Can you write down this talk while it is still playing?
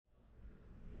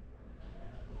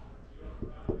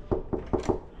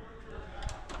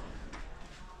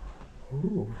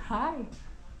Ooh. Hi.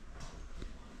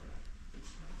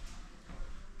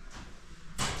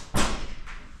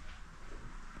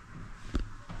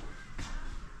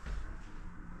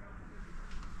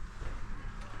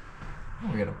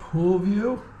 We got a pool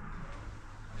view.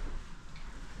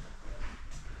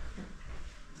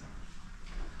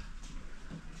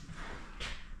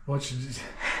 What should you...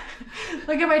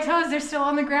 Look at my toes, they're still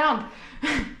on the ground.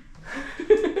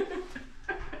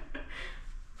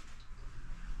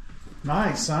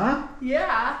 Nice, huh?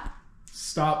 Yeah.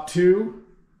 Stop 2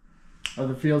 of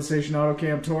the Field Station Auto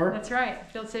Camp Tour. That's right,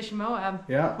 Field Station Moab.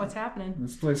 Yeah. What's happening?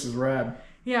 This place is rad.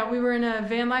 Yeah, we were in a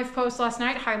van life post last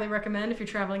night. Highly recommend if you're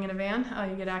traveling in a van.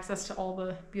 You get access to all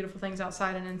the beautiful things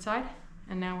outside and inside.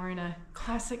 And now we're in a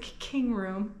classic king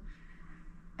room.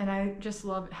 And I just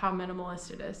love how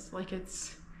minimalist it is. Like it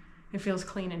feels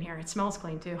clean in here. It smells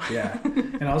clean too. Yeah.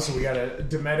 And also we got a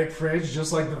Dometic fridge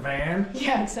just like the van.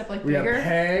 Yeah, except like we bigger. We got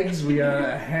pegs. We got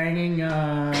a hanging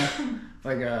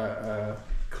like a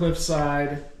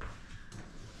cliffside.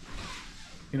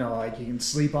 You know, like you can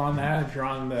sleep on that if you're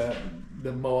on the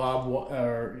Moab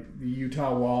or the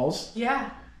Utah walls.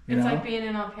 Yeah. It's like being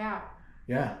in El Cap.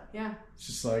 Yeah. Yeah. It's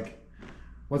just like,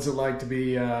 what's it like to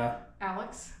be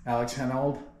Alex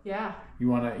Hanold? Yeah. You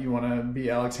wanna be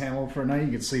Alex Hanold for a night?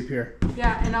 You can sleep here.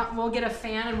 Yeah, and we'll get a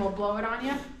fan and we'll blow it on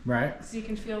you. Right. So you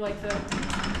can feel like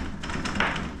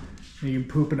You can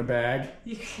poop in a bag.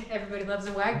 Everybody loves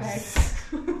a wag bag.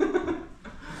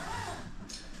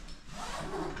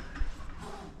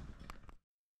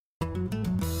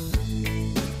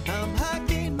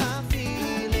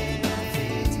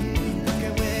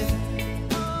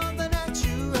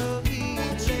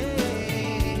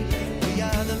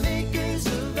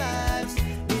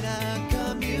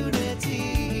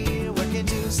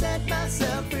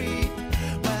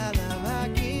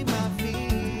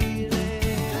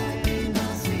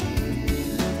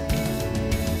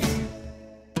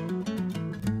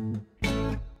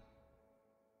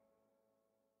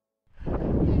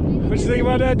 What you think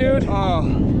about that, dude? Oh,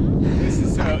 this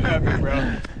is so epic,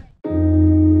 bro.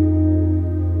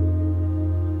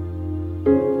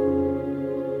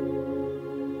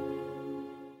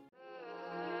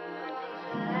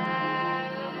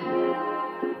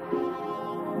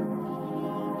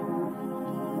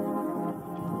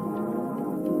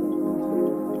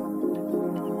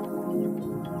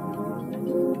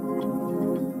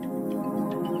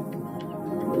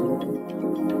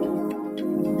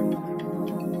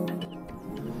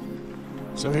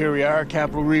 So here we are,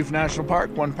 Capitol Reef National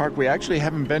Park, one park we actually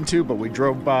haven't been to, but we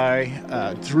drove by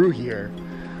through here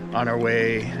on our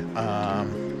way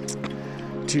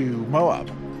to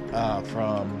Moab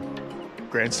from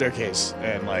Grand Staircase,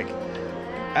 and like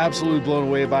absolutely blown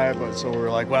away by it. But so we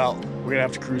were like, well, we're gonna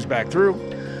have to cruise back through,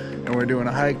 and we're doing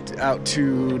a hike out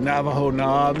to Navajo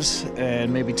Knobs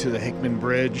and maybe to the Hickman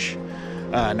Bridge,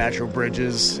 natural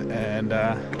bridges, and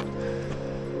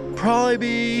probably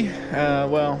be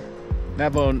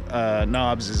Navajo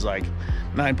Knobs is like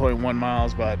 9.1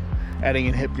 miles, but adding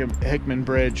in Hickman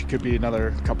Bridge could be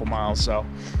another couple miles. So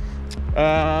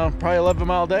probably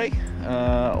 11-mile day,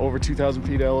 over 2,000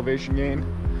 feet elevation gain.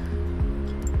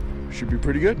 Should be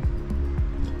pretty good.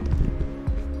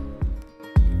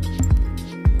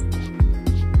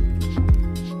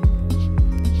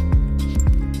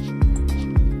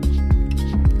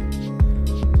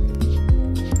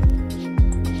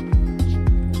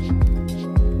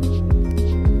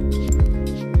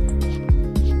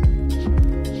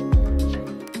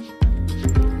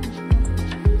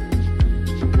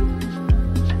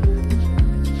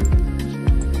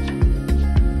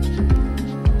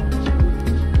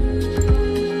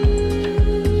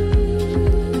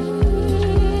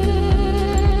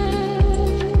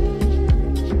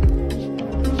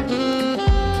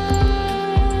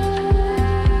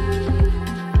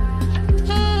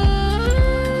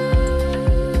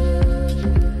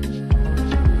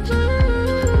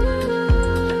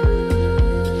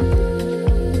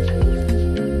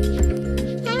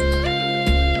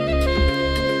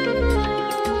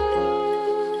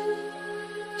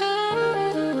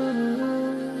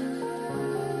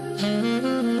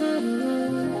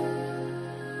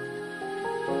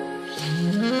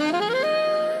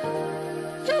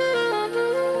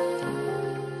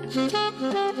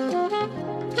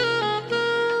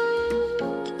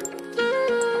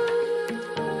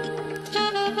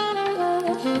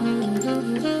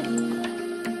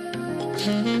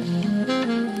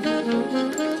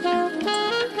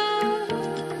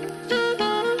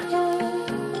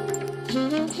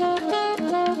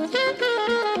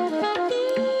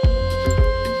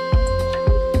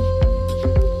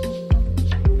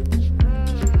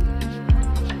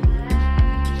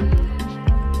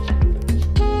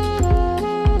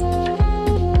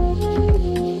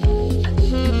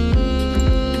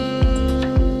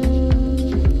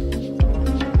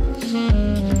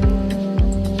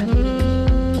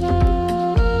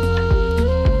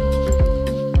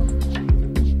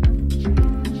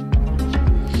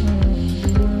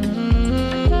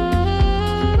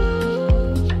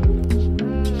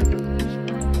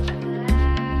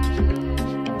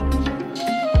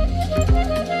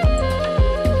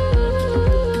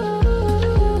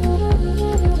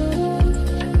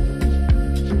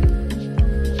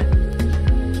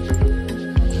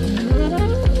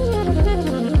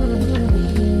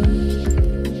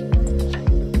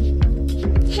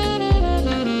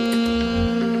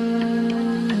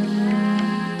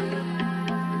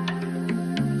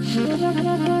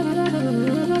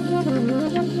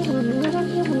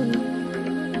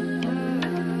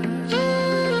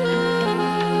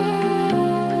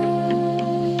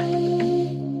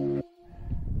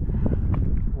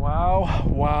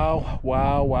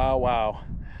 Wow, wow, wow.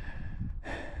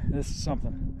 This is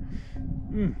something.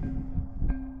 What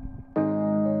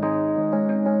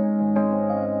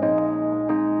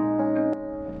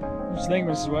do you think,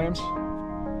 Mrs. Williams?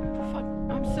 Fuck,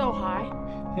 I'm so high.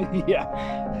 Yeah.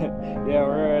 Yeah,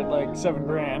 we're at like 7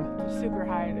 grand. Super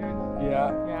high, dude.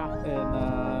 Yeah. Yeah.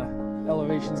 And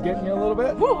elevation's getting you a little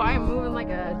bit. Woo, I am moving like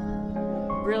a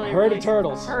Herd of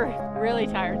turtles. Really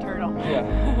tired turtle.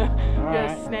 Yeah. All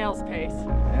Just right. snail's pace.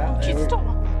 Yeah. Jesus, don't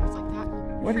walk backwards like that.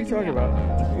 What are you talking about?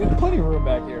 We got plenty of room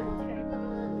back here.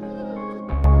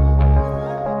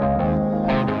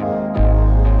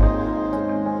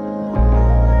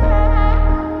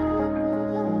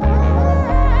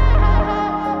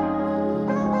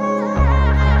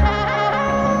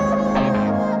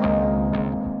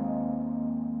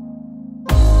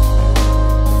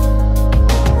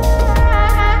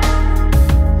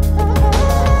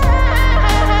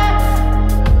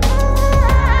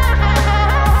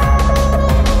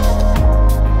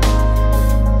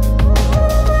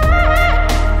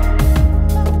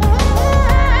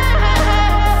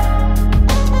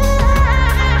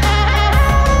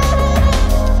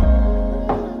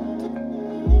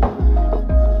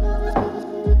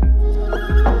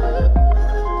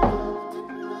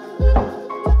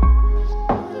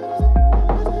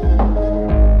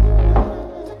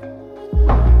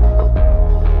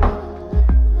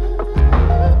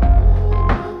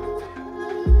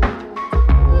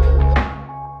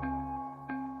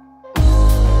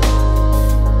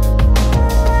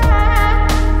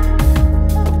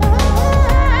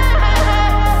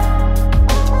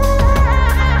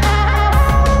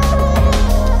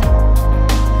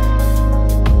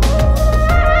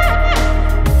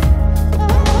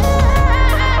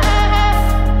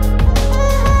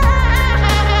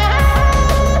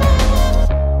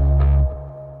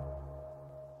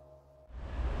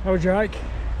 How was your hike?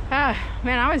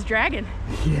 Man, I was dragging.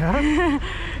 Yeah?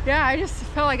 Yeah, I just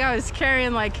felt like I was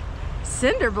carrying like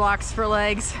cinder blocks for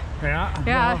legs. Yeah?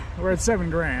 Yeah. Well, we're at 7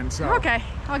 grand, so. Okay,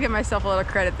 I'll give myself a little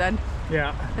credit then.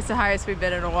 Yeah. That's the highest we've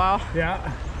been in a while.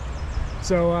 Yeah.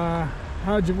 So,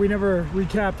 we never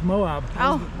recapped Moab.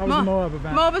 How was the Moab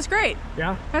event? Moab was great.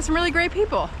 Yeah? Met some really great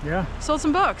people. Yeah. Sold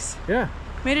some books. Yeah.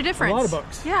 Made a difference. A lot of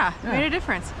books. Yeah, Yeah. made a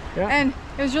difference. Yeah. And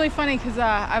it was really funny because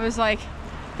I was like,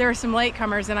 there were some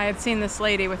latecomers and I had seen this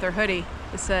lady with her hoodie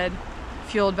that said,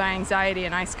 fueled by anxiety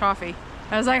and iced coffee.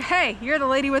 I was like, hey, you're the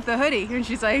lady with the hoodie. And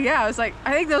she's like, yeah. I was like,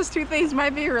 I think those two things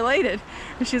might be related.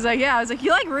 And she's like, yeah. I was like,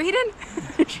 you like reading?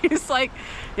 And she's like,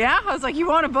 yeah. I was like, you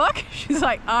want a book? She's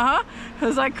like, uh-huh. I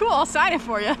was like, cool, I'll sign it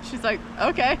for you. She's like,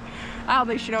 okay. I don't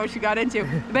think she knows what she got into.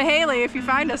 But Haley, if you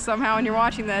find us somehow and you're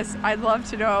watching this, I'd love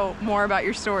to know more about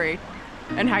your story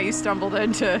and how you stumbled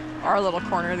into our little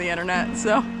corner of the internet.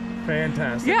 So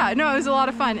fantastic. yeah, no, it was a lot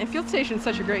of fun. And Field Station's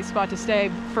such a great spot to stay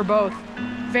for both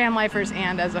van lifers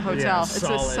and as a hotel.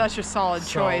 Yeah, It's such a solid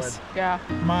choice. Yeah.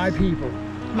 My people.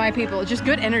 My people. Just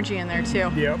good energy in there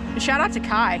too. Yep. And shout out to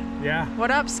Kai. Yeah.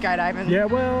 What up, skydiving? Yeah,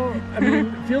 well, I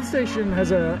mean, Field Station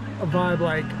has a vibe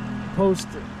like post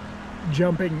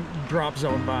jumping drop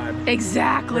zone vibe.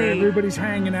 Exactly. Where everybody's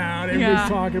hanging out, everybody's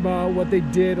talking about what they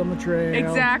did on the trail.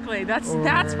 Exactly. That's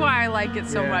why I like it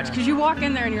so much. Because you walk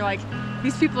in there and you're like,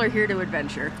 these people are here to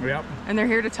adventure. Yep. And they're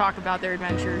here to talk about their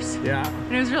adventures. Yeah.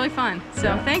 And it was really fun.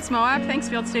 So thanks Moab, thanks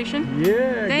Field Station.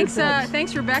 Yeah.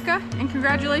 Thanks Rebecca, and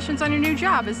congratulations on your new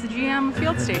job as the GM of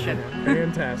Field Station.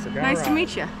 Fantastic. Nice to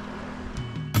meet you.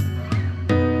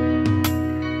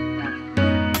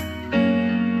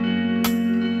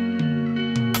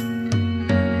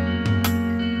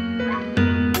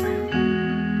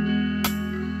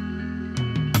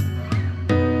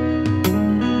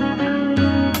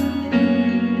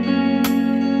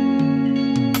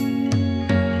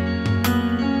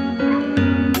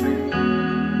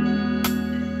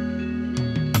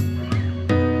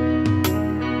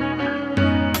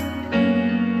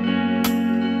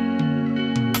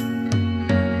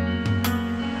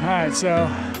 Alright, so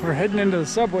we're heading into the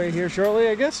subway here shortly,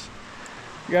 I guess.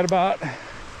 We got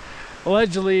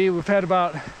allegedly, we've had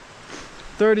about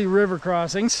 30 river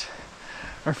crossings.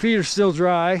 Our feet are still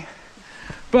dry,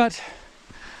 but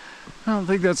I don't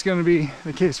think that's going to be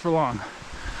the case for long.